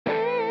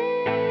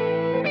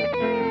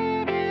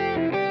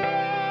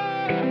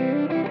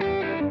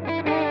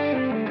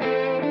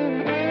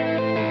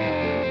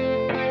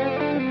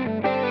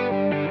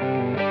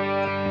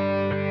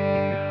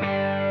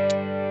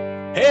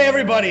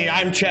everybody,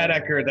 I'm Chad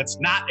Eckert. That's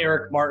not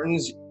Eric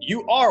Martins.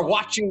 You are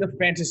watching the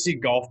Fantasy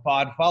Golf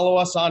Pod. Follow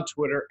us on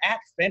Twitter at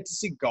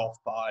Fantasy Golf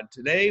Pod.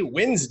 Today,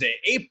 Wednesday,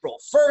 April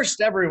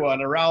 1st,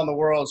 everyone around the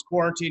world is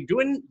quarantined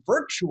doing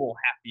virtual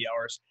happy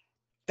hours.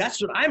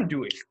 That's what I'm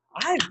doing.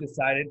 I've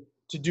decided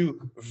to do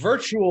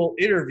virtual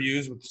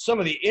interviews with some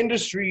of the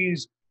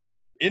industry's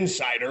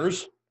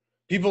insiders,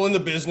 people in the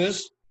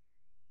business,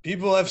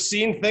 people have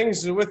seen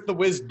things with the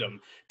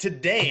wisdom.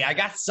 Today, I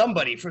got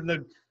somebody from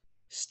the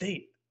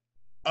state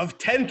of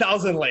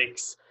 10,000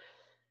 lakes.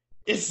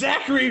 It's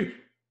Zach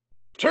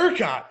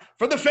Turcotte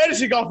from the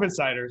Fantasy Golf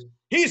Insiders.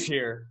 He's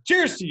here.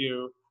 Cheers to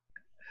you.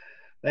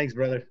 Thanks,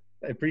 brother.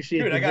 I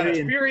appreciate it. Dude, I got a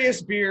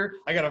Furious beer.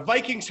 I got a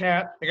Vikings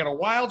hat. I got a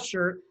Wild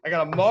shirt. I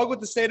got a mug with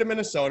the state of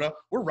Minnesota.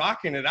 We're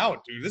rocking it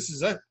out, dude. This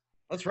is it.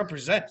 Let's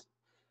represent.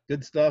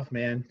 Good stuff,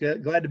 man.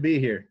 Glad to be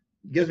here.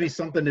 Gives me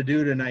something to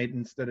do tonight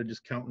instead of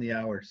just counting the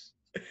hours.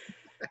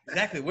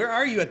 Exactly. Where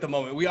are you at the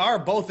moment? We are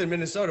both in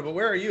Minnesota, but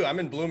where are you? I'm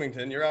in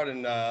Bloomington. You're out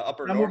in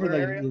upper I'm over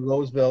area? the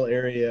Roseville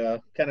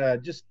area, kind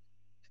of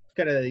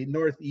the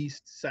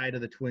northeast side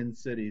of the Twin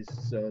Cities.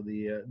 So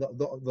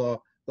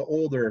the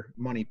older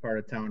money part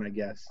of town, I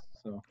guess.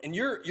 So. And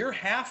you're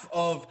half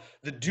of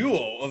the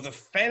duo of the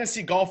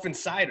Fantasy Golf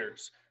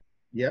Insiders.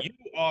 Yep. You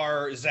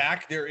are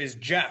Zach. There is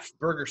Jeff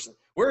Bergerson.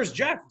 Where is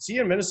Jeff? Is he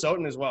in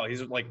Minnesotan as well?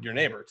 He's like your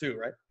neighbor too,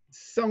 right?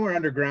 Somewhere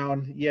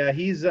underground. Yeah,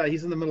 he's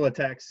in the middle of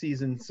tax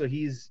season, so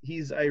he's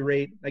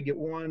irate. I get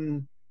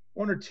one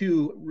or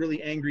two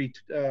really angry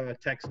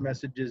text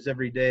messages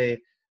every day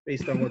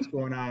based on what's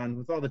going on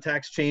with all the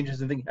tax changes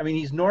and things. I mean,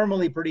 he's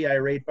normally pretty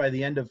irate by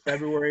the end of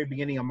February,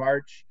 beginning of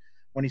March,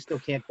 when he still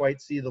can't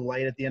quite see the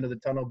light at the end of the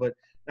tunnel. But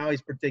now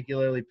he's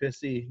particularly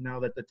pissy now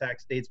that the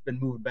tax date's been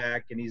moved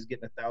back, and he's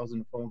getting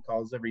 1,000 phone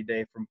calls every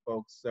day from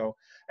folks. So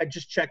I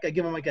just check. I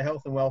give him like a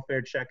health and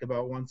welfare check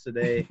about once a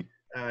day.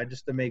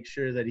 Just to make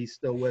sure that he's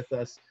still with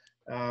us.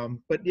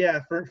 But yeah,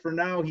 for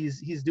now,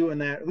 he's doing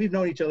that. We've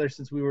known each other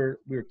since we were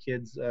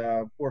kids,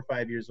 4 or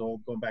 5 years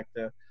old, going back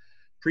to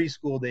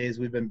preschool days.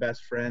 We've been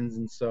best friends.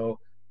 And so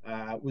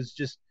it was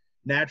just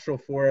natural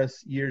for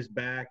us years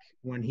back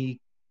when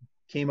he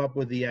came up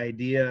with the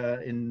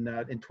idea in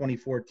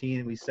 2014,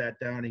 and we sat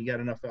down and he got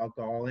enough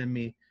alcohol in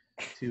me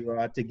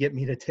to get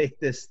me to take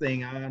this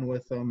thing on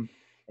with him.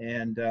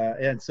 And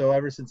so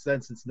ever since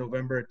then, since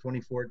November of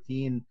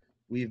 2014,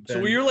 we've been.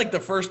 So you're like the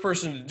first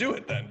person to do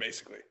it then,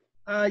 basically.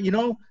 I'd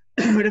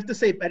have to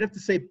say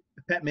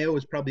Pat Mayo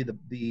was probably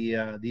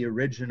the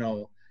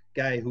original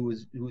guy who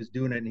was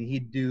doing it, and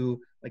he'd do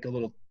like a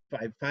little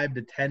 5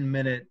 to 10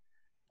 minute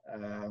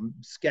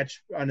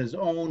sketch on his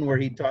own where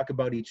he'd talk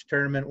about each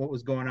tournament, what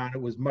was going on.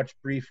 It was much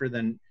briefer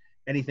than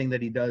anything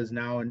that he does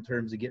now in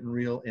terms of getting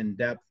real in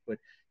depth. But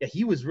yeah,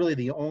 he was really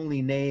the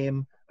only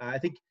name. I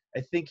think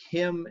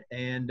him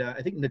and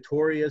I think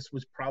Notorious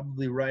was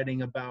probably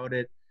writing about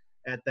it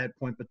at that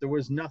point, but there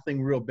was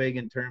nothing real big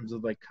in terms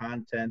of like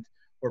content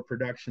or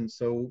production.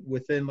 So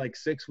within like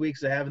 6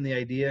 weeks of having the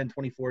idea in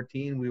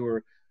 2014, we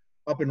were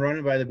up and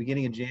running by the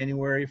beginning of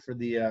January for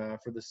the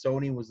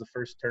Sony was the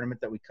first tournament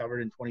that we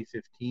covered in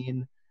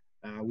 2015.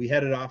 We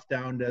headed off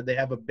down to, they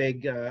have a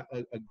big a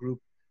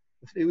group.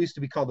 It used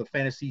to be called the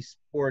Fantasy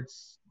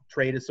Sports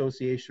Trade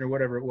Association or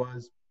whatever it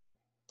was.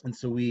 And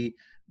so we,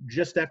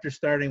 just after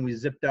starting, we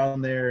zipped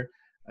down there.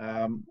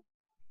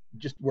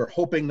 Just we're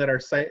hoping that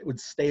our site would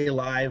stay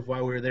live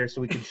while we were there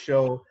so we could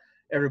show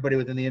everybody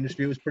within the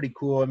industry. It was pretty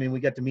cool. I mean, we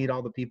got to meet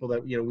all the people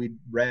that, we'd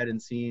read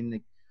and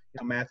seen,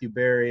 Matthew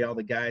Berry, all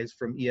the guys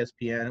from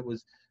ESPN. It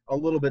was a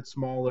little bit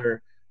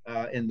smaller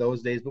in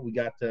those days, but we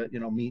got to,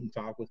 meet and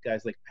talk with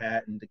guys like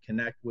Pat and to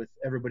connect with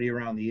everybody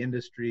around the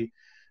industry.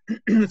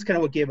 That's kind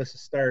of what gave us a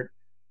start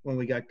when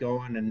we got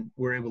going, and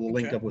we were able to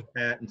link up with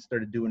Pat and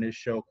started doing his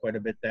show quite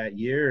a bit that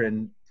year.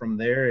 And from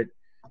there,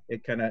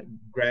 it kind of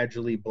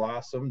gradually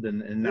blossomed,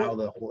 and now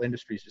the whole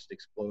industry's just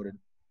exploded.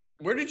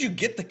 Where did you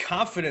get the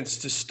confidence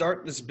to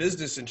start this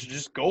business and to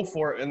just go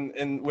for it?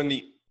 And when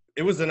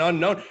it was an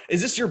unknown,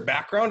 is this your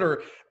background,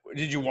 or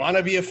did you want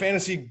to be a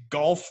fantasy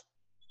golf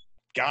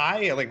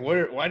guy? Like,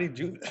 why did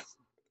you do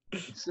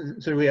this?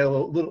 So we have a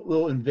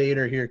little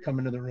invader here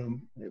coming to the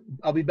room.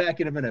 I'll be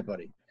back in a minute,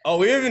 buddy. Oh,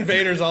 we have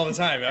invaders all the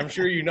time. I'm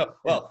sure you know.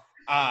 Well,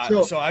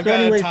 so I've got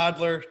a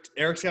toddler.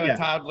 Eric's got a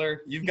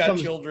toddler. You've got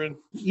children.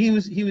 He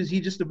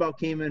just about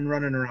came in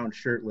running around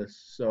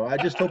shirtless. So I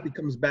just hope he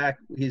comes back.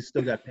 He's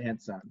still got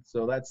pants on.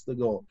 So that's the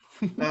goal.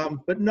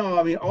 But no,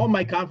 I mean, all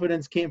my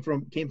confidence came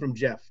from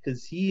Jeff,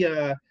 because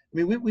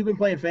we've been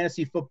playing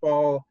fantasy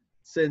football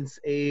since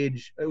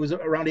it was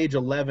around age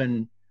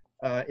 11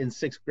 in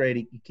 6th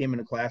grade. He came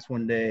into class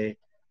one day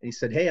and he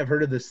said, "Hey, I've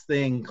heard of this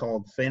thing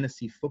called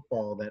fantasy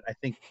football that I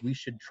think we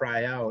should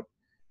try out."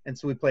 And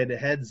so we played a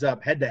head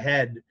to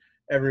head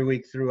every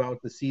week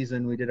throughout the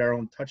season. We did our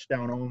own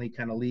touchdown only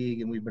kind of league,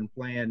 and we've been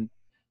playing,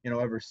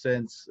 ever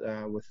since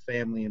with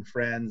family and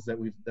friends that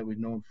we've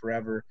known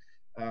forever.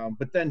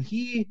 But then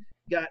he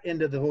got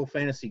into the whole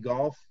fantasy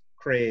golf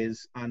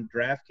craze on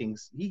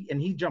DraftKings.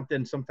 He jumped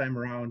in sometime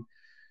around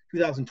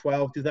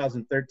 2012,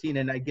 2013,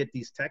 and I get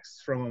these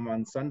texts from him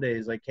on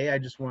Sundays like, "Hey, I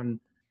just won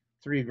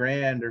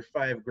 $3,000 or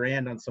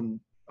 $5,000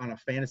 on a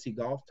fantasy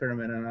golf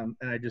tournament,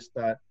 and I just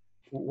thought,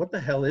 what the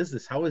hell is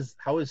this? How is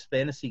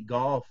fantasy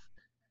golf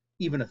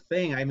even a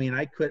thing? I mean,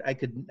 I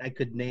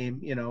could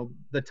name,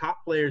 the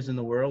top players in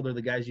the world or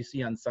the guys you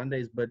see on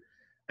Sundays, but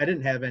I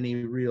didn't have any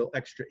real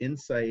extra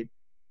insight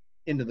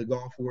into the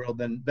golf world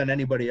than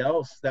anybody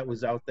else that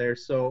was out there.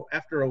 So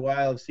after a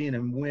while of seeing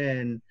him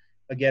win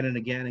again and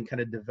again and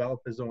kind of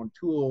develop his own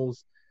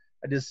tools,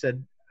 I just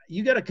said,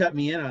 you got to cut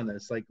me in on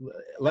this. Like,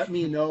 let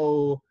me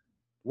know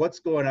what's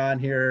going on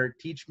here.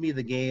 Teach me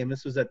the game.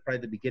 This was at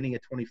probably the beginning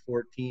of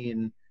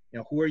 2014.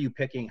 Who are you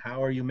picking?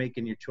 How are you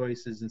making your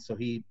choices? And so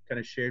he kind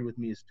of shared with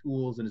me his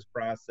tools and his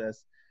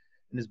process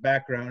and his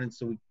background. And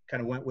so we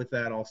kind of went with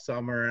that all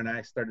summer, and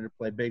I started to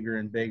play bigger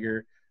and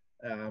bigger.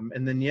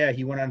 And then,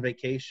 he went on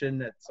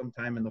vacation at some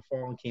time in the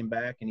fall and came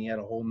back, and he had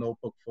a whole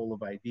notebook full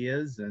of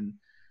ideas. And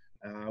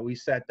we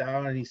sat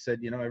down, and he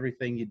said,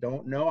 everything you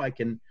don't know, I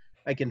can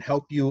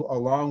help you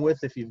along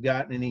with if you've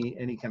got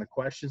any kind of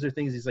questions or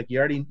things. He's like, you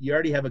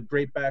already have a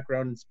great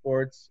background in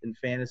sports and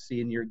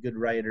fantasy, and you're a good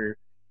writer.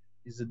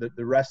 He said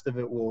the rest of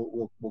it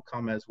will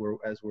come as we're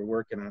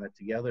working on it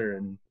together.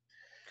 And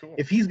cool.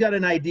 If he's got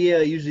an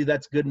idea, usually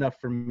that's good enough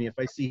for me. If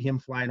I see him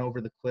flying over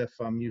the cliff,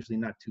 I'm usually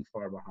not too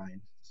far behind.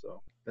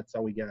 So that's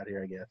how we got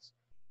here, I guess.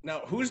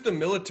 Now, who's the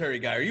military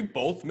guy? Are you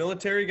both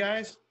military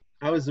guys?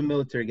 I was a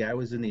military guy. I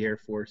was in the Air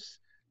Force.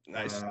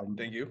 Nice.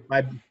 Thank you.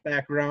 My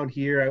background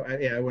here,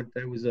 I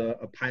was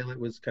a pilot,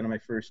 was kind of my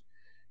first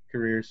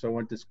career. So I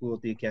went to school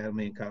at the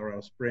academy in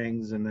Colorado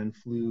Springs, and then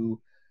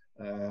flew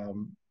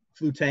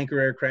tanker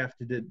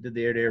aircraft, did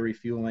the air-to-air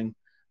refueling,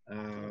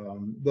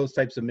 those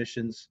types of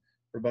missions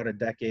for about a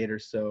decade or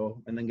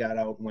so, and then got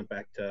out and went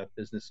back to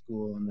business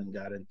school, and then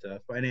got into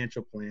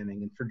financial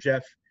planning. And for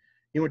Jeff,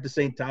 he went to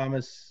St.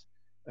 Thomas.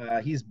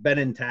 He's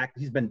been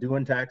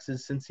doing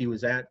taxes since he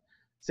was at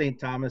St.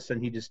 Thomas,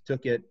 and he just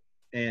took it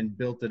and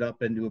built it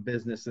up into a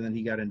business, and then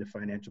he got into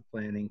financial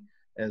planning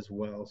as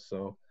well.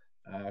 So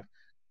a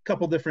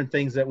couple different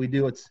things that we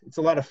do. It's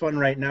a lot of fun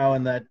right now,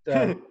 in that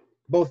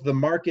both the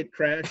market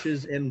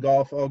crashes and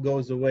golf all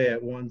goes away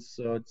at once.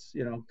 So it's,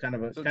 kind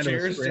of a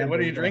cheers. What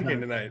are you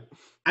drinking tonight?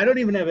 I don't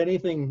even have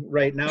anything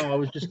right now.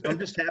 I'm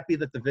just happy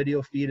that the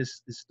video feed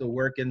is still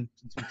working.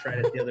 Since we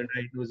tried it the other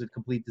night, it was a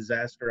complete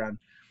disaster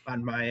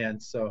on my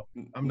end. So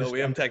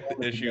we have tech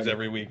issues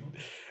every week.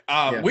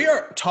 We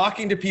are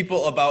talking to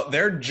people about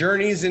their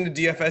journeys into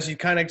DFS. You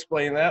kind of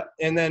explained that.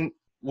 And then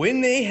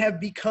when they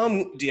have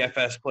become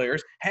DFS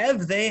players,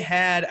 have they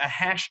had a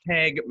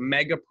hashtag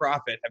mega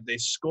profit? Have they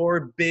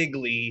scored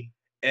bigly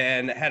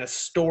and had a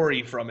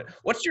story from it?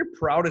 What's your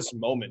proudest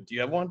moment? Do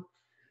you have one?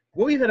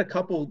 Well, we've had a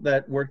couple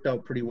that worked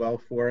out pretty well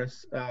for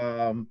us.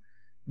 Back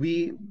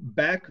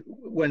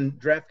when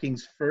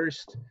DraftKings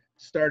first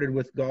started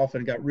with golf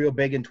and got real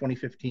big in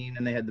 2015,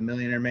 and they had the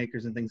Millionaire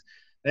Makers and things,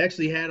 they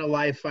actually had a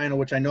live final,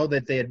 which I know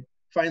that they had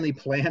finally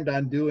planned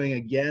on doing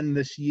again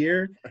this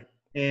year.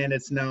 And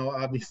it's now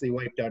obviously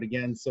wiped out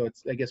again. So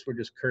I guess we're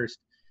just cursed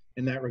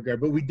in that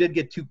regard. But we did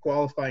get 2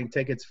 qualifying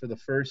tickets for the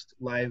first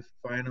live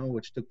final,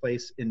 which took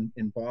place in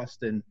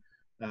Boston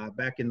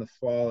back in the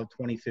fall of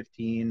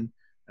 2015,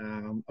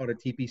 out of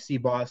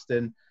TPC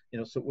Boston.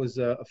 So it was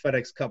a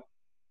FedEx Cup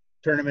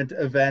tournament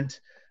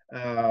event.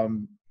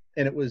 And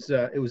it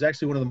was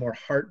actually one of the more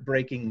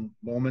heartbreaking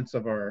moments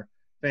of our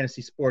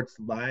fantasy sports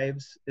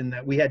lives, in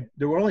that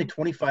there were only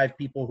 25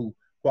 people who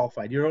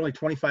qualified. There were only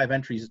 25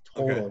 entries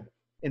total. Okay.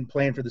 In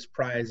playing for this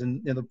prize,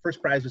 and the first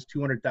prize was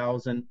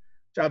 $200,000, which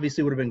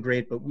obviously would have been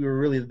great, but we were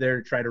really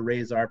there to try to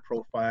raise our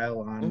profile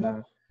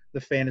on the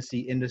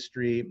fantasy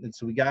industry. And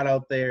so we got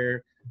out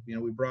there,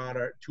 we brought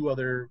our 2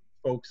 other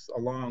folks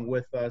along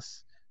with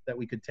us that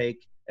we could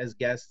take as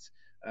guests,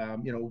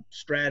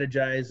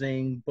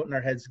 strategizing, putting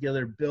our heads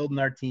together, building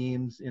our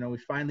teams. We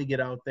finally get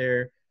out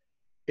there.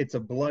 It's a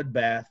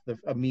bloodbath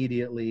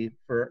immediately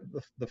for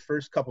the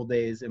first couple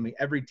days. I mean,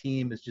 every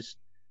team is just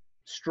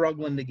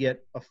struggling to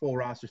get a full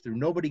roster through.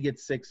 Nobody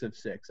gets 6 of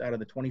 6 out of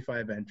the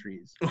 25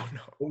 entries. Oh,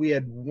 no. But we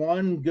had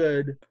one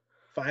good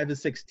 5 of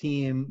 6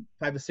 team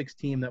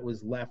that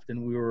was left,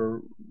 and we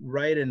were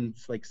right in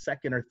like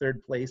second or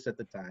third place at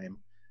the time.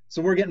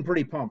 So we're getting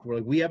pretty pumped. We're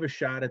like, we have a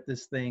shot at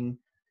this thing.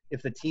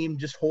 If the team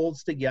just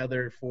holds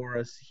together for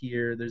us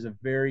here, there's a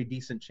very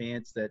decent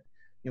chance that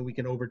we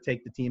can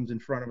overtake the teams in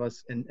front of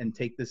us and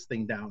take this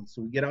thing down.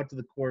 So we get out to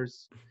the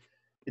course.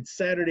 It's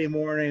Saturday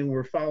morning.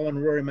 We're following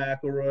Rory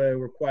McIlroy.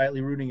 We're quietly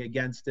rooting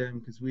against him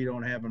because we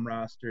don't have him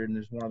rostered, and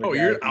there's one other. Oh,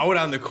 you're out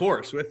on the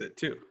course with it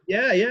too.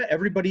 Yeah.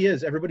 Everybody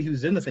is. Everybody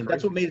who's in the thing. Crazy.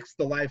 That's what makes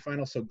the live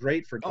final so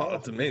great for golf. Oh,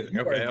 that's amazing.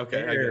 Okay, I get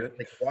it.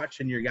 Like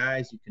watching your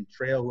guys, you can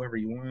trail whoever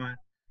you want.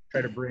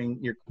 Try to bring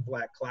your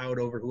black cloud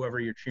over whoever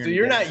you're cheering. So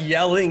you're not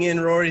yelling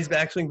in Rory's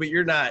backswing, but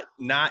you're not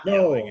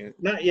yelling it.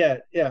 Not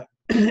yet. Yeah.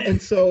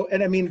 And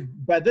I mean,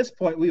 by this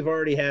point, we've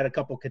already had a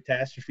couple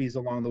catastrophes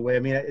along the way. I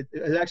mean,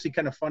 it's actually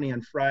kind of funny.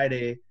 On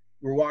Friday,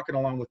 we're walking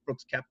along with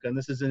Brooks Koepka, and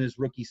this is in his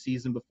rookie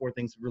season before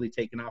things have really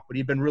taken off. But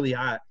he'd been really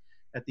hot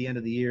at the end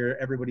of the year.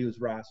 Everybody was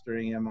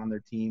rostering him on their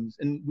teams,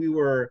 and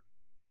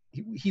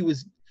he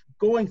was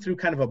going through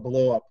kind of a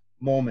blow-up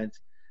moment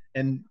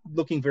and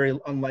looking very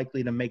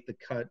unlikely to make the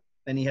cut.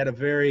 And he had a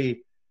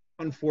very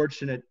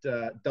unfortunate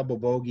double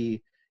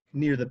bogey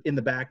in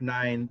the back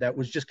nine that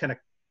was just kind of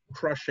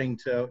crushing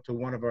to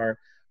one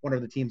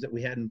of the teams that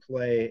we had in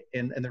play.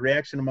 And the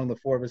reaction among the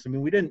four of us, I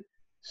mean, we didn't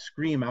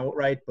scream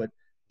outright, but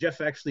Jeff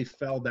actually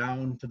fell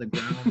down to the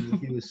ground.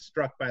 He was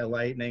struck by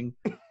lightning.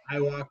 I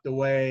walked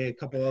away. A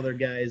couple other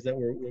guys that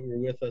were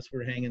with us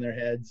were hanging their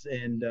heads,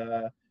 and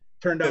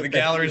turned out the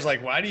gallery's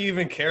like, why do you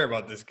even care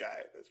about this guy?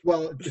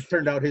 Well, it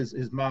turned out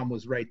his mom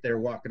was right there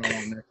walking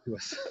along next to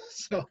us.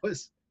 So it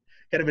was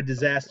kind of a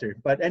disaster.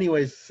 But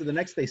anyways, so the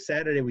next day,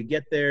 Saturday, we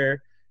get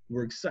there.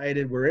 We're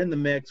excited. We're in the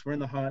mix. We're in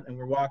the hunt, and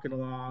we're walking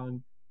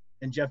along.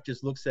 And Jeff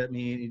just looks at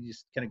me, and he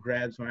just kind of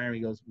grabs my arm. He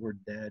goes, "We're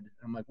dead."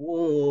 I'm like,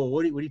 "Whoa,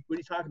 what are you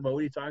talking about? What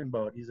are you talking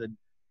about?" He said,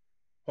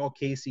 "Paul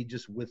Casey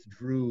just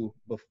withdrew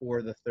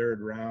before the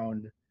third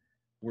round.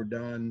 We're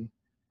done."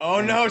 Oh,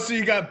 and no, so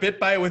you got bit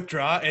by a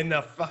withdraw in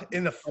the final,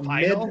 in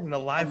the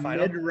live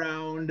final?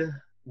 Mid-round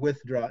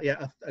withdraw,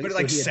 yeah. But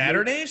so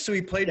Saturday? So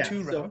he played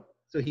 2 rounds?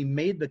 So he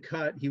made the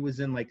cut. He was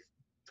in like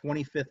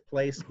 25th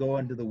place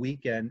going to the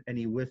weekend, and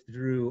he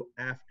withdrew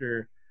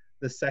after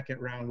the second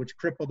round, which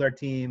crippled our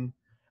team.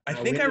 I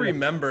think I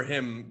remember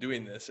him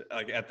doing this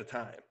like at the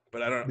time,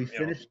 but I don't know. We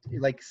finished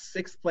like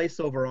 6th place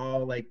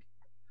overall. Like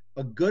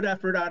a good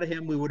effort out of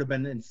him, we would have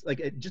been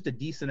just a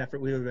decent effort.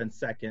 We would have been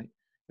second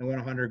and won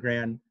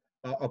 $100,000.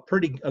 A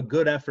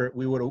good effort,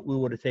 we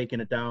would have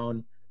taken it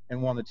down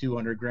and won the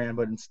 $200,000.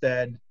 But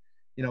instead,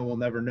 we'll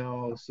never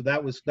know. So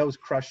that was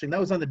crushing. That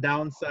was on the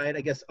downside.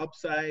 I guess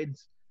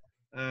upsides.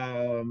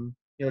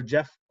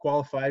 Jeff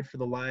qualified for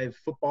the live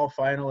football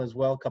final as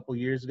well a couple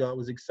years ago. It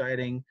was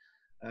exciting.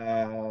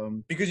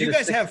 Because you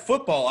guys have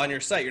football on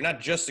your site. You're not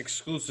just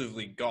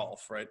exclusively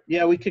golf, right?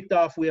 Yeah, we kicked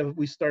off.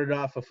 We started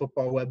off a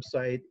football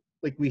website.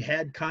 Like we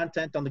had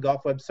content on the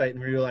golf website, and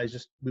we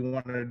realized we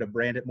wanted to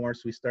brand it more.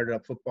 So we started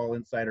up Football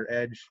Insider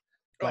Edge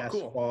last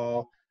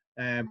fall,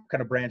 and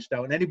kind of branched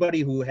out. And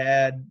anybody who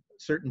had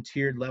certain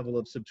tiered level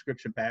of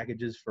subscription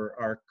packages for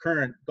our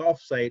current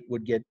golf site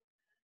would get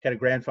kind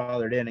of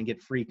grandfathered in and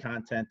get free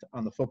content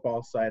on the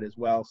football side as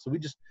well. So we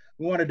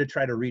wanted to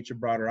try to reach a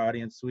broader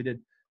audience. So we did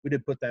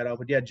put that out.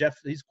 But yeah, Jeff,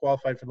 he's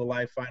qualified for the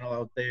live final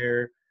out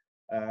there.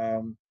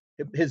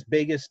 His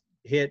biggest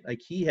hit, like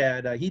he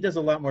does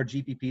a lot more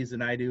GPPs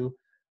than I do.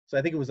 So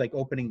I think it was like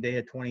opening day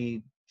of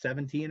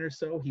 2017 or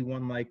so. He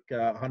won like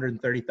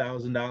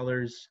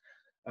 $130,000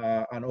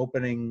 on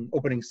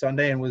opening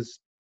Sunday, and was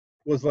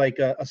like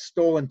a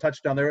stolen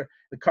touchdown there.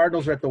 The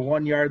Cardinals are at the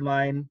 1-yard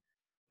line.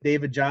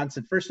 David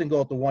Johnson, first and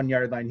goal at the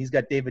 1-yard line. He's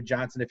got David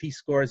Johnson. If he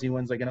scores, he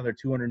wins like another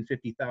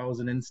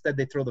 $250,000. Instead,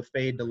 they throw the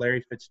fade to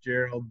Larry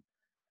Fitzgerald.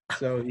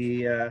 So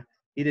he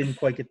didn't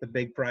quite get the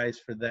big prize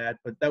for that,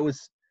 but that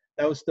was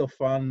still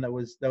fun. That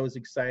was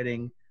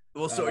exciting.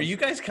 Well, so are you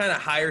guys kind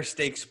of higher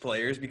stakes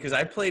players? Because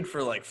I played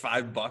for like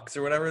 $5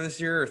 or whatever this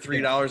year, or $3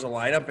 a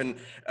lineup, and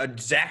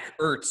Zach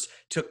Ertz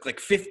took like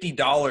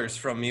 $50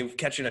 from me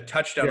catching a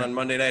touchdown on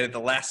Monday night at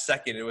the last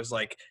second. It was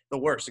like the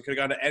worst. It could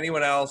have gone to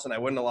anyone else, and I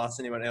wouldn't have lost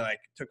anyone. And I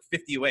took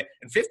 50 away,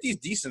 and 50 is a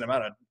decent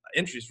amount of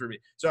entries for me.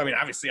 So I mean,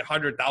 obviously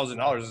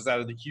 $100,000 is that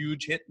a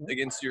huge hit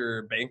against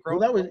your bankroll?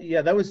 Well,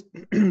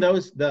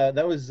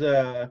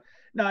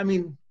 no, I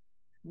mean,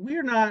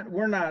 we're not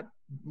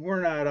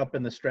up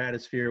in the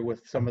stratosphere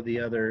with some of the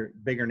other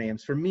bigger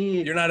names. For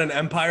me, you're not an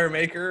empire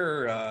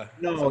maker, or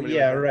no,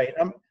 yeah, right.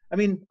 I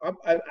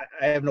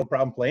have no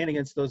problem playing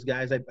against those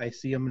guys. I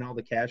see them in all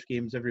the cash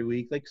games every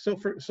week. Like so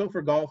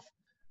for golf,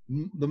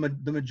 the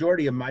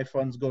majority of my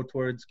funds go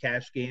towards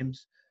cash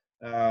games.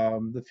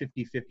 The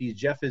 50-50s.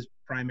 Jeff is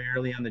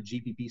primarily on the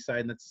GPP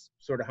side, and that's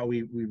sort of how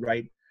we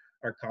write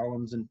our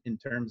columns in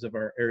terms of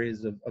our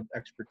areas of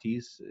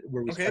expertise.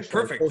 Okay,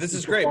 perfect. This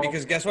is great,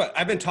 because guess what?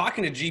 I've been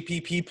talking to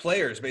GPP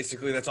players,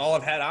 basically. That's all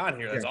I've had on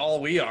here. That's all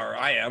we are.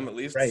 I am, at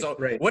least. Right, so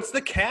right. What's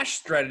the cash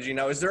strategy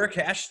now? Is there a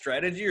cash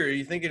strategy, or are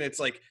you thinking it's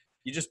like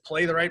you just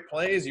play the right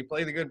plays, you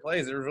play the good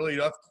plays? There's really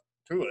nothing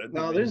to it.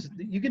 No,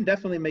 you can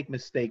definitely make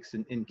mistakes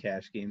in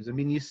cash games. I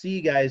mean, you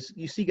see guys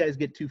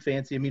get too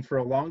fancy. I mean, for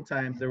a long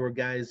time, there were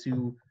guys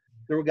who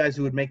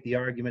would make the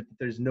argument that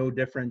there's no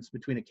difference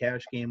between a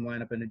cash game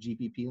lineup and a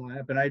GPP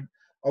lineup. And I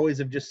always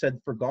have just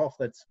said for golf,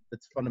 that's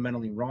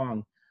fundamentally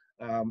wrong.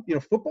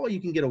 Football, you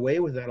can get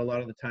away with that a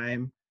lot of the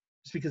time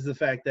just because of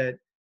the fact that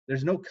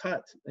there's no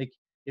cut. Like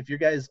if your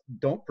guys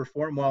don't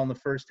perform well in the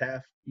first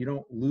half, you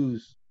don't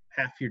lose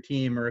half your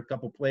team or a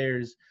couple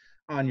players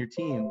on your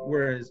team.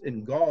 Whereas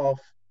in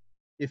golf,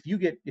 if you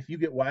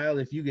get wild,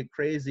 if you get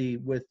crazy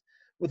with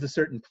a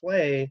certain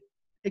play,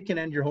 it can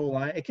end your whole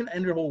line. It can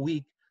end your whole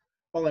week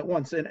all at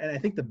once. And I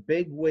think the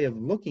big way of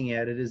looking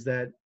at it is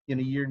that,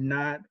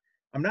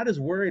 I'm not as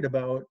worried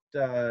about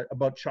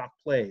chalk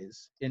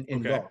plays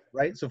in golf,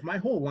 right? So if my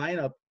whole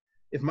lineup,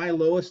 if my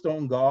lowest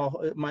owned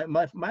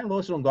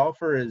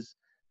golfer is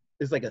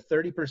like a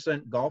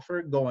 30%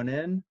 golfer going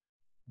in,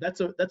 that's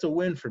a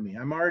win for me.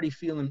 I'm already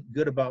feeling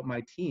good about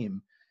my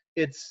team.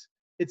 It's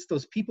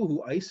those people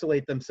who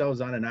isolate themselves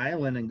on an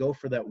island and go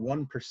for that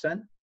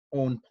 1%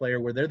 owned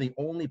player where they're the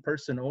only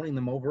person owning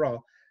them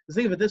overall. Just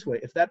think of it this way: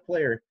 if that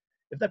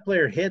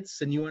player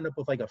hits and you end up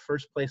with like a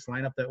first place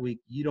lineup that week,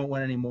 you don't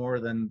win any more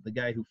than the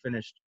guy who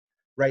finished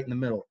right in the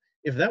middle.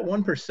 If that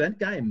 1%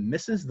 guy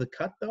misses the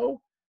cut, though,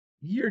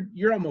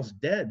 you're almost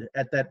dead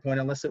at that point,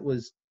 unless it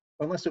was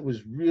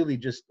really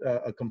just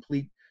a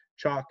complete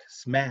chalk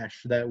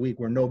smash that week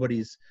where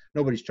nobody's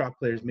chalk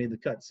players made the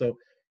cut. So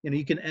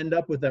you can end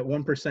up with that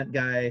 1%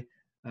 guy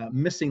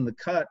missing the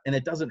cut, and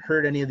it doesn't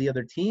hurt any of the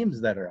other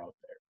teams that are out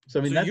there. So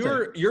I mean, so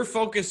that's your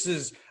focus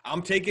is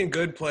I'm taking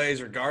good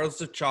plays regardless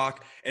of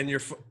chalk, and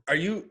are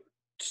you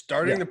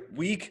starting the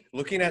week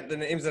looking at the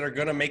names that are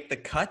going to make the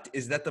cut?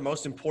 Is that the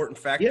most important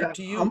factor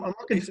to you?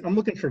 I'm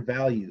looking for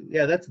value.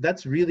 Yeah,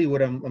 that's really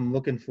what I'm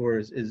looking for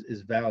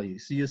is value.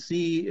 So you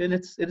see, and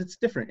it's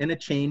different and it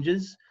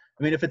changes.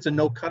 I mean, if it's a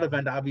no cut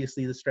event,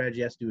 obviously the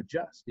strategy has to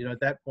adjust. At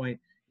that point,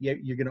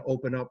 you're going to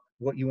open up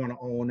what you want to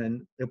own,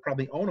 and they'll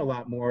probably own a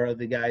lot more of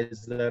the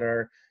guys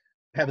that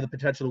have the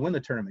potential to win the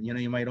tournament.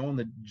 You might own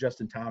the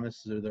Justin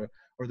Thomas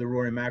or the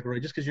Rory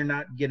McIlroy just because you're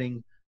not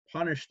getting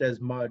punished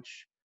as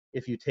much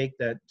if you take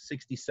that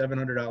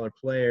 $6,700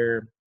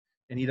 player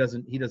and he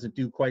doesn't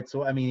do quite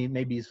so. I mean,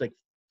 maybe he's like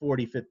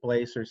 45th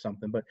place or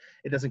something, but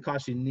it doesn't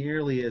cost you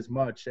nearly as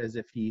much as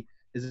if you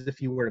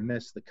were to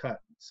miss the cut.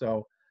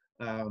 So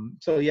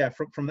yeah,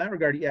 from that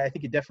regard, yeah, I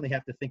think you definitely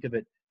have to think of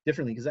it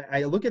differently, because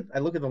I look at the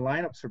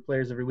lineups for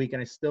players every week,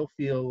 and I still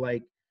feel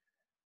like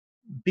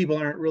people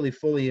aren't really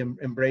fully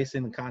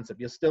embracing the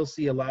concept. You'll still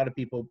see a lot of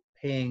people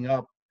paying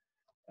up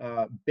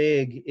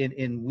big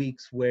in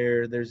weeks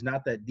where there's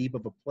not that deep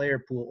of a player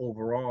pool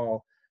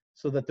overall,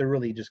 so that they're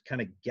really just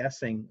kind of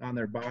guessing on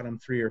their bottom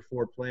 3 or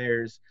 4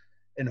 players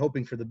and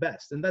hoping for the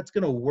best. And that's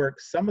going to work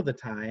some of the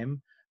time,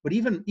 but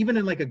even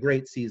in like a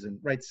great season,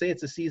 right? Say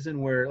it's a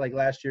season where, like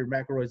last year,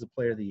 McIlroy's the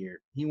player of the year.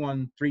 He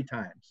won 3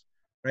 times,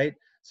 right?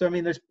 So I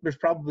mean, there's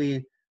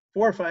probably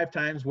 4 or 5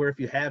 times where if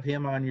you have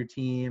him on your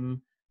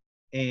team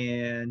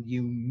and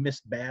you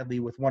missed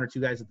badly with 1 or 2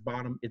 guys at the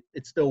bottom,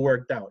 it still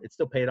worked out. It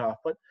still paid off.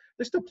 But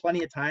there's still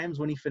plenty of times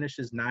when he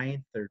finishes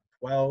 9th or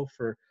 12th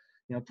or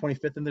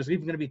 25th, and there's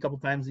even going to be a couple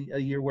times a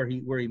year where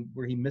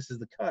he misses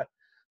the cut.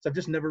 So I've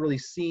just never really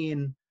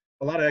seen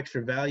a lot of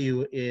extra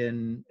value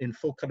in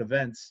full cut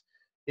events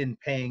in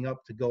paying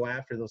up to go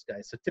after those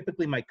guys. So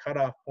typically my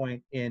cutoff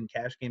point in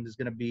cash games is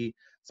going to be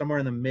somewhere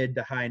in the mid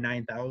to high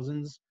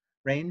 9,000s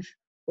range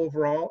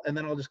overall, and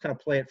then I'll just kind of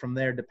play it from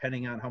there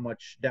depending on how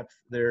much depth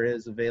there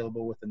is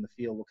available within the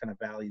field, what kind of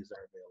values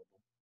are available.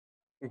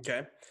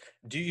 Okay.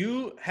 Do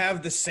you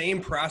have the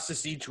same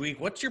process each week?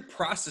 What's your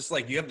process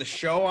like? You have the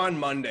show on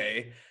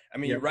Monday. I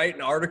mean, You write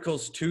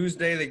articles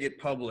Tuesday, they get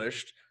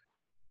published.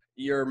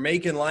 You're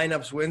making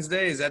lineups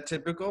Wednesday. Is that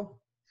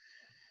typical?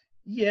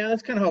 Yeah,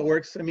 that's kind of how it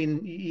works. I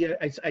mean, yeah,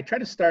 I try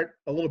to start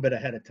a little bit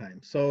ahead of time.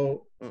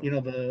 So,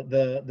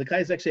 the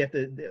guys actually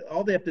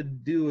all they have to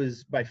do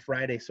is by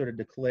Friday sort of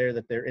declare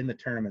that they're in the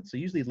tournament. So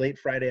usually late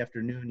Friday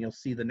afternoon, you'll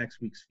see the next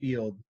week's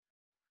field.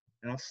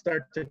 And I'll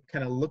start to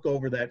kind of look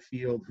over that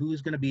field,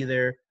 who's going to be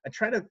there. I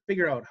try to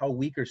figure out how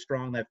weak or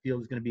strong that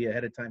field is going to be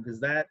ahead of time, because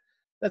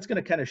that's going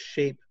to kind of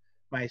shape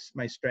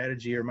my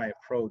strategy or my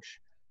approach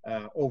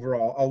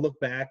overall. I'll look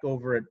back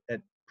over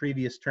at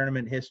previous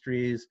tournament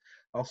histories.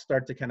 I'll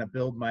start to kind of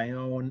build my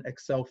own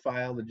Excel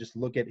file to just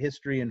look at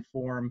history and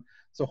form.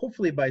 So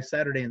hopefully by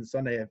Saturday and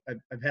Sunday,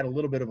 I've had a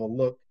little bit of a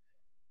look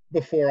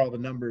before all the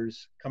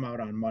numbers come out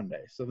on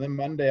Monday. So then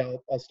Monday,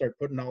 I'll start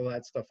putting all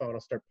that stuff out. I'll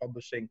start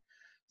publishing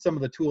some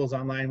of the tools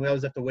online. We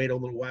always have to wait a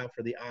little while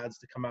for the odds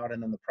to come out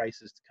and then the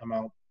prices to come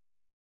out.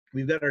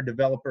 We've got our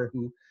developer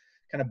who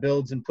kind of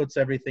builds and puts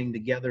everything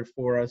together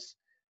for us.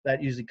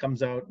 That usually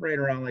comes out right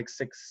around like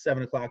 6,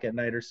 7 o'clock at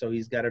night or so.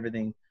 He's got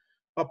everything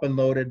up and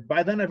loaded.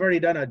 By then, I've already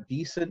done a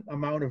decent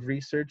amount of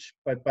research,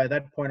 but by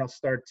that point, I'll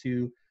start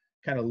to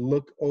kind of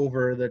look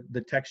over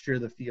the texture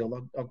of the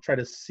field. I'll try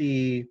to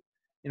see,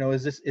 is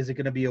it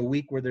going to be a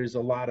week where there's a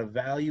lot of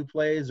value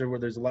plays or where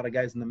there's a lot of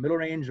guys in the middle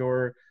range,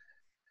 or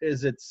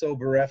is it so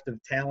bereft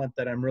of talent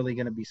that I'm really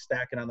going to be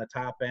stacking on the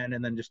top end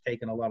and then just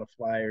taking a lot of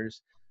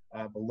flyers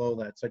below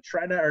that? So I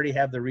try to already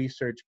have the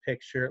research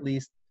picture at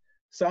least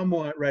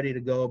somewhat ready to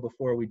go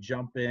before we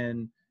jump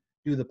in,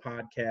 do the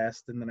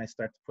podcast, and then I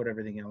start to put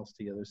everything else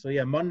together. So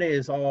yeah, Monday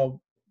is all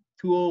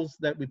tools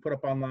that we put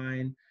up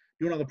online,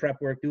 doing all the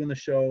prep work, doing the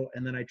show,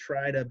 and then I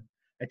try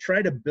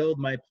to build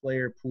my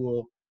player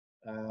pool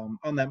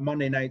on that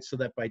Monday night so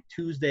that by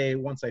Tuesday,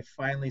 once I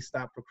finally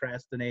stop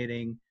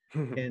procrastinating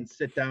and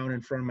sit down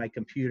in front of my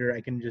computer, I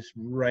can just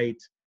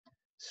write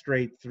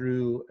straight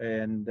through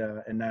and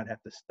not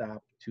have to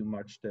stop too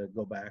much to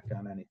go back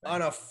on anything.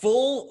 On a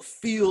full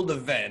field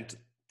event,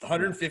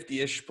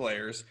 150-ish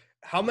players,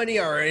 how many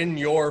are in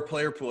your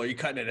player pool? Are you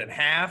cutting it in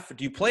half?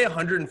 Do you play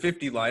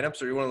 150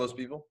 lineups? Or are you one of those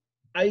people?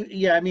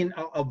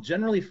 I'll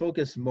generally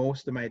focus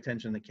most of my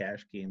attention on the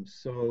cash games.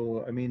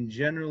 So, I mean,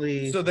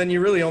 generally. So then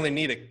you really only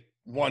need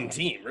one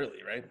team,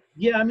 really, right?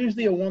 Yeah, I'm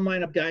usually a one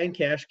lineup guy in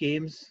cash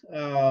games.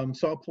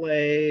 So I'll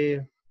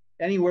play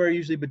anywhere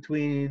usually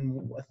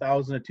between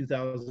 $1,000 to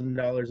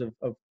 $2,000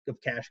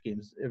 of cash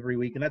games every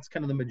week, and that's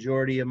kind of the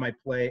majority of my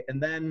play.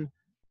 And then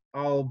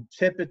I'll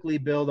typically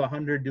build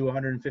 100 to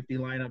 150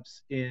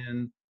 lineups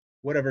in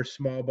whatever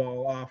small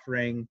ball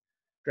offering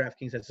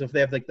DraftKings has. So if they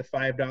have like the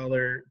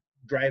 $5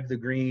 drive the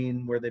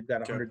green where they've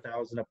got Okay.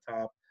 100,000 up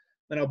top,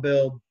 then I'll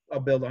build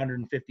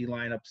 150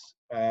 lineups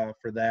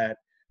for that.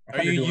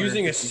 Are you 100 to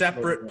using a 150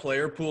 separate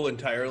player pool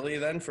entirely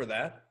then for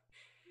that?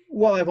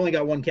 Well, I've only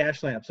got one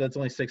cash lineup, so that's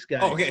only 6 guys.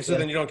 Oh, okay. So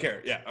then you don't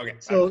care. Yeah. Okay.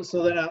 So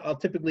then I'll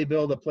typically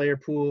build a player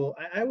pool.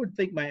 I would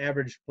think my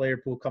average player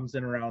pool comes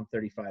in around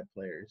 35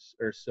 players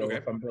or so Okay.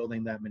 if I'm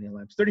building that many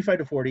lamps, 35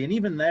 to 40. And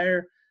even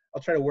there,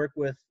 I'll try to work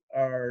with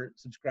our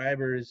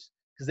subscribers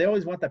because they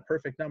always want that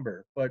perfect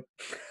number. But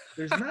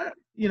there's not,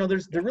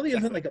 there really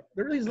isn't like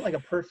a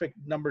perfect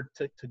number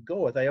to go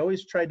with. I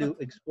always try to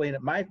explain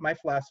it. My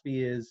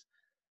philosophy is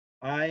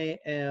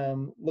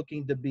I'm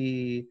looking to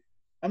be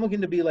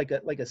like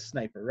a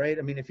sniper, right?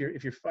 I mean, if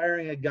you're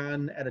firing a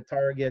gun at a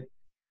target,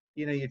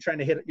 you're trying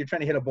to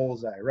hit a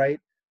bullseye, right?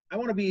 I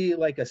want to be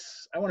like a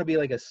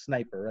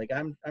sniper. Like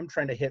I'm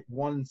trying to hit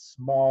one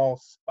small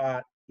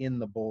spot in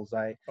the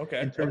bullseye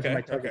in terms of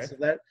my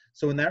target.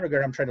 So in that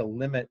regard, I'm trying to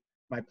limit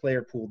my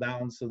player pool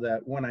down so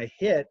that when I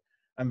hit,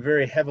 I'm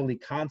very heavily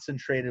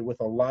concentrated with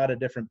a lot of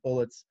different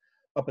bullets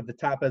up at the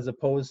top, as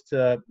opposed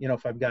to,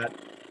 if I've got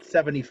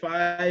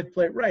 75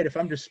 play, right? If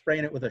I'm just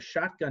spraying it with a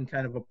shotgun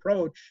kind of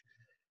approach,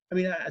 I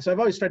mean, so I've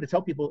always tried to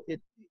tell people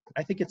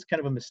I think it's kind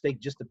of a mistake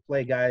just to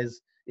play guys.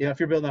 If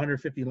you're building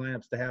 150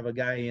 lineups, to have a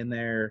guy in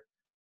there,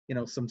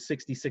 some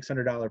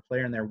 $6,600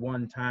 player in there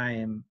one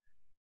time.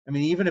 I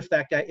mean, even if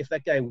that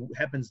guy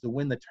happens to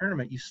win the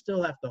tournament, you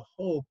still have to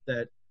hope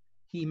that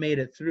he made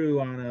it through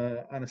on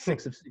a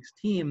 6 of 6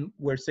 team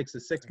where 6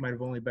 of 6 might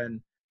have only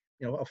been,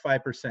 a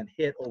 5%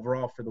 hit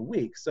overall for the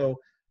week. So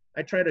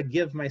I try to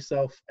give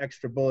myself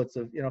extra bullets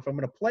of, if I'm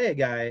going to play a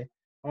guy,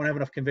 I want to have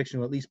enough conviction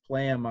to at least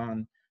play him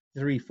on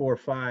 3, 4,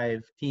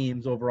 5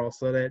 teams overall,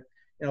 so that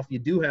if you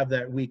do have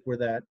that week where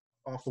that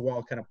off the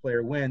wall kind of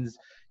player wins,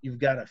 you've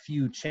got a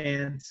few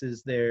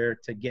chances there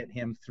to get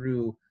him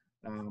through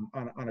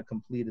on a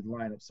completed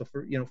lineup. So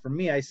for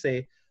me, I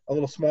say a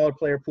little smaller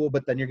player pool,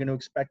 but then you're going to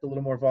expect a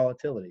little more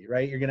volatility,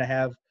 right? You're going to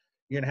have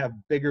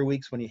bigger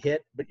weeks when you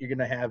hit, but you're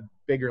going to have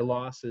bigger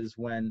losses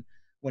when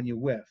you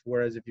whiff.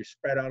 Whereas if you're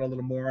spread out a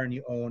little more and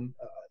you own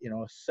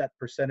a set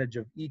percentage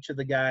of each of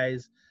the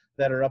guys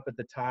that are up at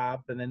the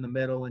top and in the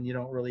middle, and you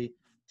don't really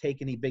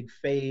take any big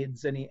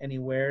fades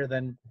anywhere,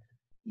 then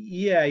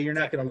yeah, you're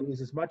not going to lose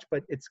as much,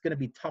 but it's going to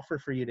be tougher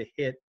for you to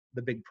hit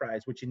the big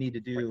prize, which you need to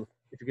do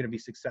if you're going to be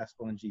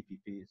successful in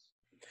GPPs.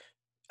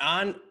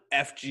 On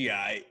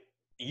FGI,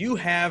 you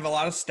have a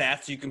lot of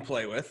stats you can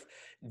play with.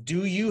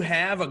 Do you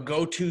have a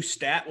go-to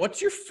stat?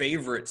 What's your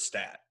favorite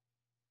stat?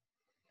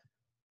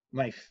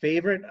 My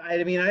favorite, I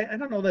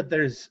don't know that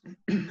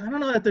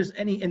there's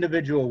any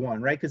individual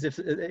one, right? Because if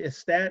a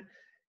stat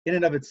in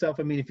and of itself,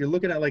 I mean, if you're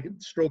looking at like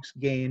strokes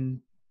gained,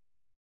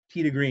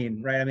 tee to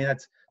green, right? I mean,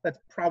 that's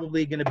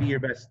probably going to be your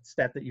best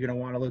stat that you're going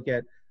to want to look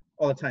at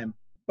all the time.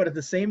 But at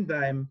the same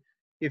time,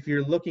 if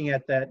you're looking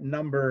at that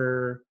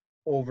number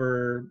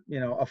over,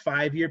 a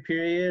 5-year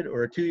period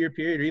or a 2-year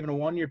period or even a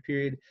 1-year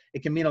period,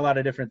 it can mean a lot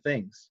of different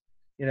things.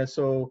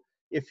 So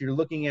if you're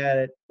looking at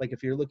it, like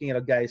if you're looking at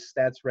a guy's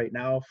stats right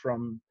now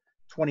from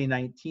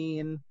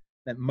 2019,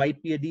 that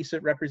might be a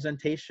decent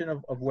representation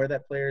of where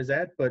that player is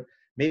at, but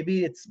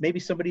maybe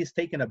somebody's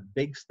taken a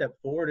big step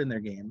forward in their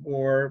game,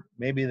 or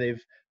maybe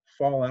they've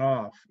fallen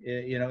off,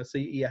 so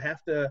you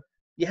have to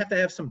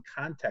have some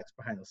context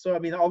behind this. So I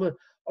mean, all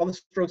the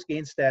strokes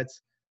gain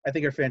stats I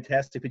think are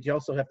fantastic, but you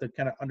also have to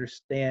kind of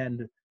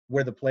understand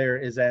where the player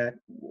is at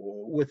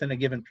within a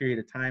given period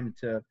of time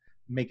to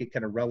make it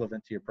kind of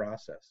relevant to your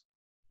process.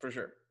 For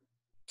sure.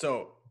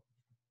 So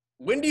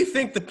when do you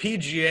think the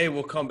PGA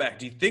will come back?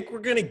 Do you think we're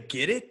going to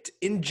get it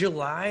in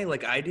July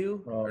like I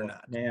do or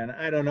not? Man,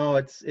 I don't know.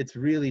 It's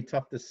really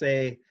tough to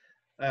say.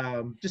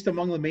 Just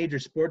among the major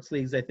sports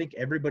leagues, I think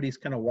everybody's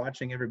kind of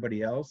watching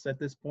everybody else at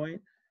this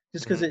point,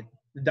 just because the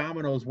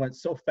dominoes went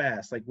so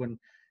fast. Like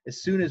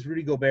as soon as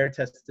Rudy Gobert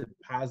tested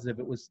positive,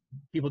 it was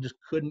people just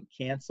couldn't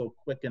cancel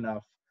quick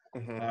enough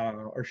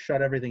or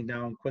shut everything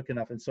down quick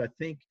enough. And so I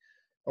think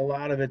a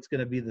lot of it's going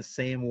to be the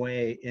same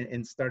way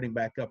in starting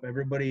back up.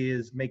 Everybody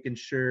is making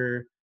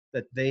sure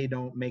that they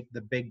don't make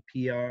the big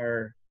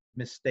PR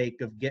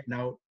mistake of getting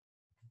out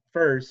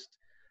first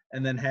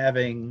and then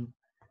having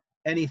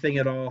anything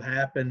at all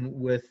happen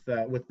with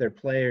their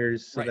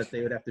players so that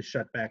they would have to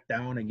shut back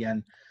down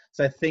again.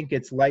 So I think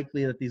it's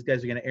likely that these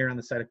guys are going to err on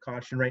the side of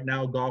caution. Right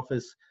now, golf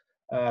has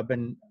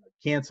been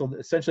canceled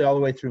essentially all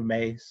the way through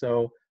May.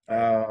 So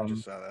I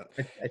just saw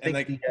that. I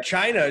think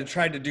China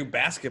tried to do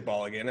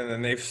basketball again, and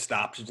then they've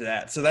stopped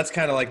that. So that's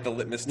kind of like the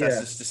litmus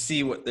test is to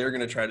see what they're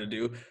going to try to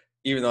do,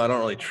 even though I don't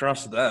really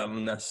trust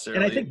them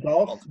necessarily. And I think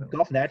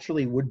golf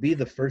naturally would be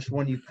the first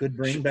one you could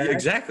bring back.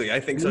 Exactly. I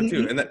think so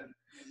too. And that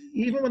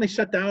even when they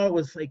shut down, it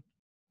was like,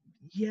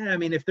 yeah, I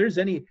mean, if there is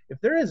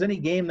any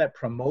game that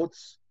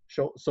promotes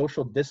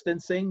social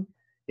distancing,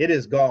 it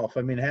is golf.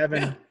 I mean,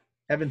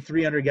 having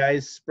 300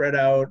 guys spread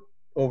out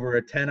over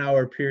a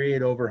 10-hour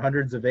period over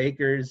hundreds of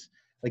acres,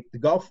 like the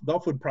golf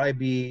would probably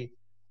be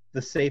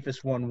the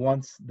safest one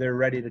once they're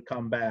ready to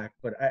come back.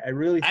 But I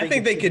really think I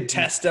think they could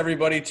test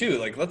everybody too.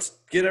 Like, let's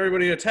get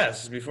everybody to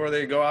test before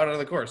they go out on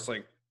the course.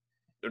 Like,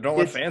 don't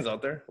let fans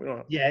out there. We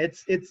don't. Yeah,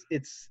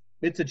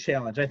 it's a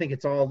challenge. I think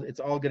it's all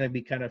going to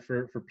be kind of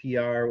for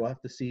PR. We'll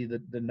have to see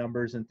the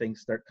numbers and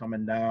things start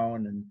coming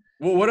down. And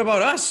well, what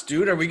about us,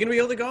 dude? Are we going to be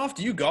able to golf?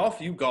 Do you golf?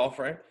 You golf,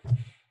 right?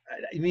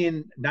 I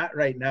mean, not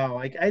right now.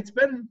 Like I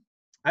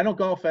don't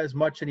golf as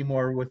much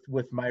anymore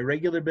with my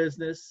regular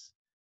business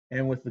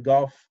and with the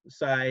golf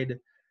side.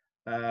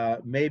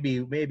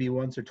 Maybe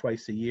once or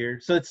twice a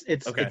year. So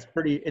it's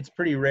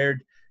pretty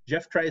rare.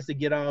 Jeff tries to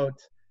get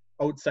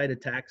outside of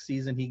tax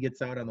season. He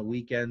gets out on the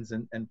weekends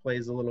and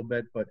plays a little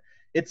bit, but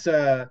it's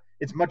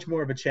much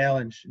more of a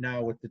challenge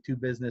now with the two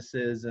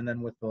businesses, and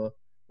then with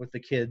the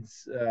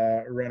kids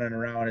running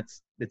around.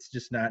 It's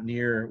just not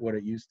near what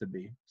it used to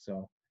be.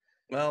 So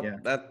well, yeah.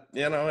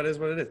 It is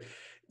what it is.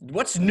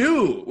 What's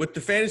new with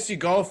the Fantasy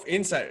Golf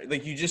Insider?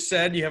 Like you just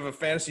said, you have a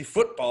fantasy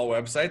football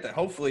website that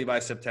hopefully by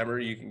September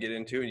you can get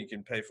into and you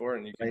can pay for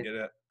and you can get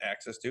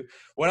access to.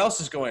 What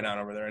else is going on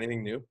over there?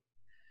 Anything new?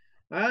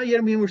 Yeah,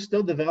 I mean, we're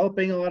still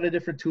developing a lot of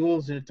different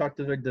tools. And I talked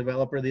to the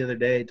developer the other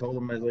day. I told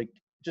him, I was like,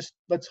 just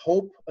let's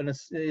hope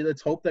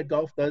that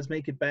golf does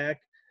make it back.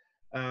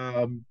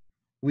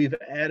 We've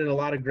added a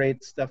lot of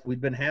great stuff.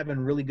 We've been having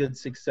really good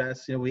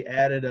success. You know, we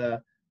added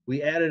a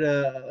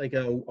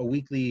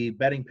weekly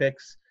betting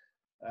picks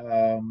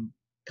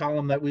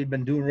column that we've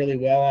been doing really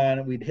well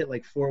on. We'd hit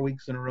like 4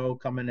 weeks in a row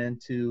coming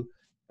into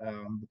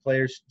the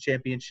Players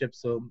Championship.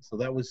 So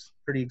that was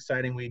pretty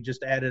exciting. We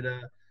just added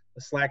a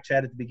Slack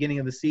chat at the beginning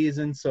of the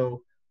season.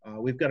 So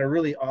we've got a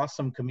really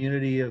awesome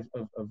community of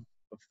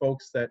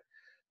folks that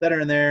are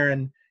in there.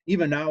 And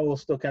even now we'll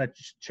still kind of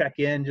check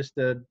in just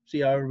to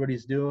see how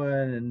everybody's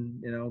doing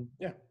and,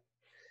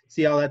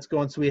 see how that's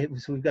going. So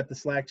we've got the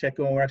Slack chat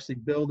going. We're actually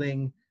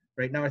building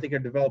right now. I think our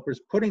developers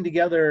putting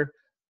together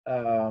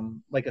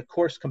like a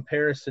course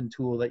comparison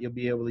tool that you'll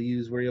be able to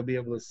use, where you'll be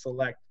able to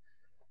select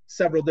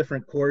several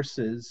different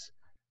courses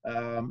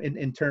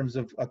in terms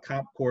of a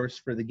comp course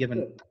for the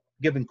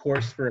given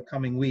course for a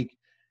coming week,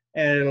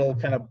 and it'll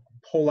kind of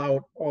pull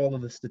out all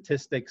of the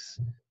statistics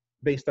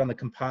based on the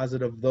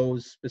composite of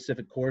those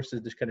specific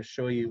courses to kind of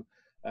show you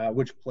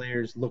which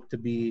players look to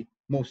be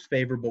most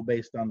favorable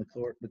based on the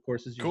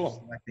courses you're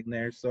selecting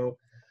there. So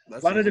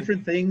that's a lot of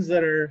different things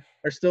that are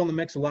still in the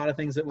mix. A lot of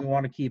things that we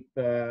want to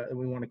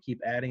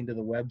keep adding to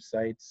the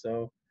website.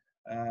 So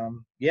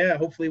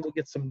hopefully we'll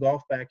get some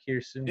golf back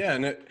here soon. Yeah,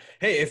 and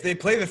hey, if they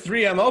play the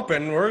 3M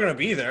Open, we're gonna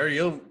be there.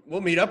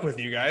 We'll meet up with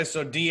you guys.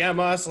 So DM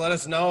us, let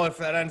us know if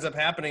that ends up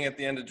happening at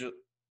the end of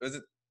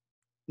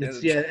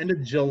end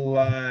of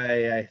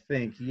July, I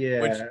think.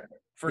 Yeah.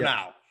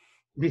 Now.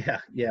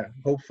 Yeah.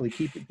 Hopefully,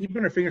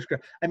 keeping our fingers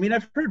crossed. I mean,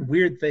 I've heard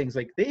weird things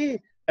like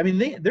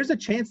there's a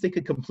chance they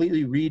could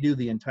completely redo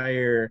the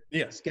entire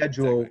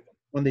schedule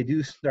when they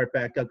do start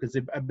back up, because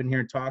I've been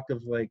hearing talk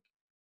of like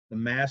the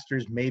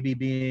Masters maybe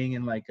being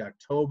in like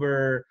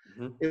October.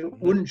 It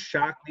wouldn't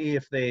shock me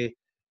if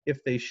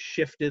they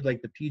shifted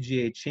like the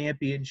PGA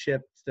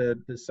Championship to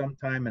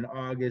sometime in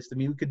August. I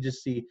mean, we could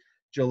just see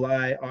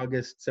July,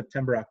 August,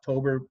 September,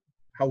 October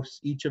house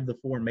each of the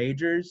four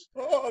majors.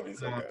 Oh, that'd be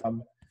so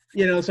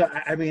good. So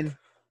I mean,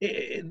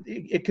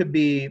 it could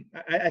be.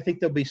 I think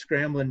they'll be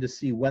scrambling to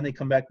see when they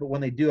come back, but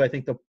when they do, I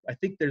think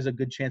there's a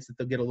good chance that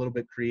they'll get a little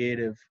bit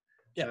creative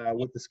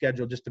with the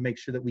schedule, just to make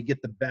sure that we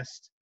get the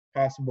best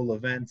possible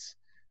events,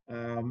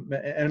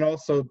 and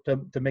also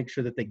to make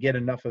sure that they get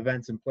enough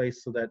events in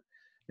place so that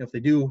if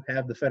they do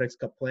have the FedEx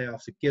Cup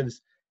playoffs, it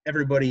gives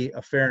everybody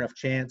a fair enough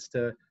chance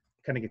to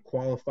kind of get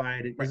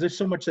qualified, because there's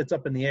so much that's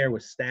up in the air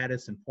with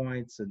status and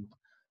points and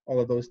all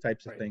of those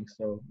types of things.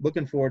 So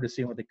looking forward to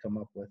seeing what they come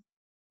up with.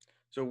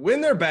 So when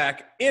they're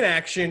back in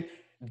action,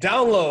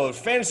 download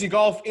Fantasy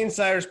Golf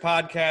Insiders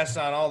podcast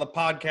on all the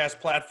podcast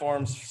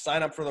platforms.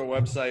 Sign up for their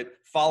website.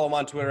 Follow them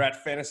on Twitter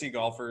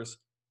 @FantasyGolfers.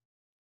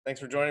 Thanks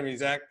for joining me,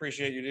 Zach.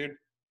 Appreciate you, dude.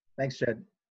 Thanks, Jed.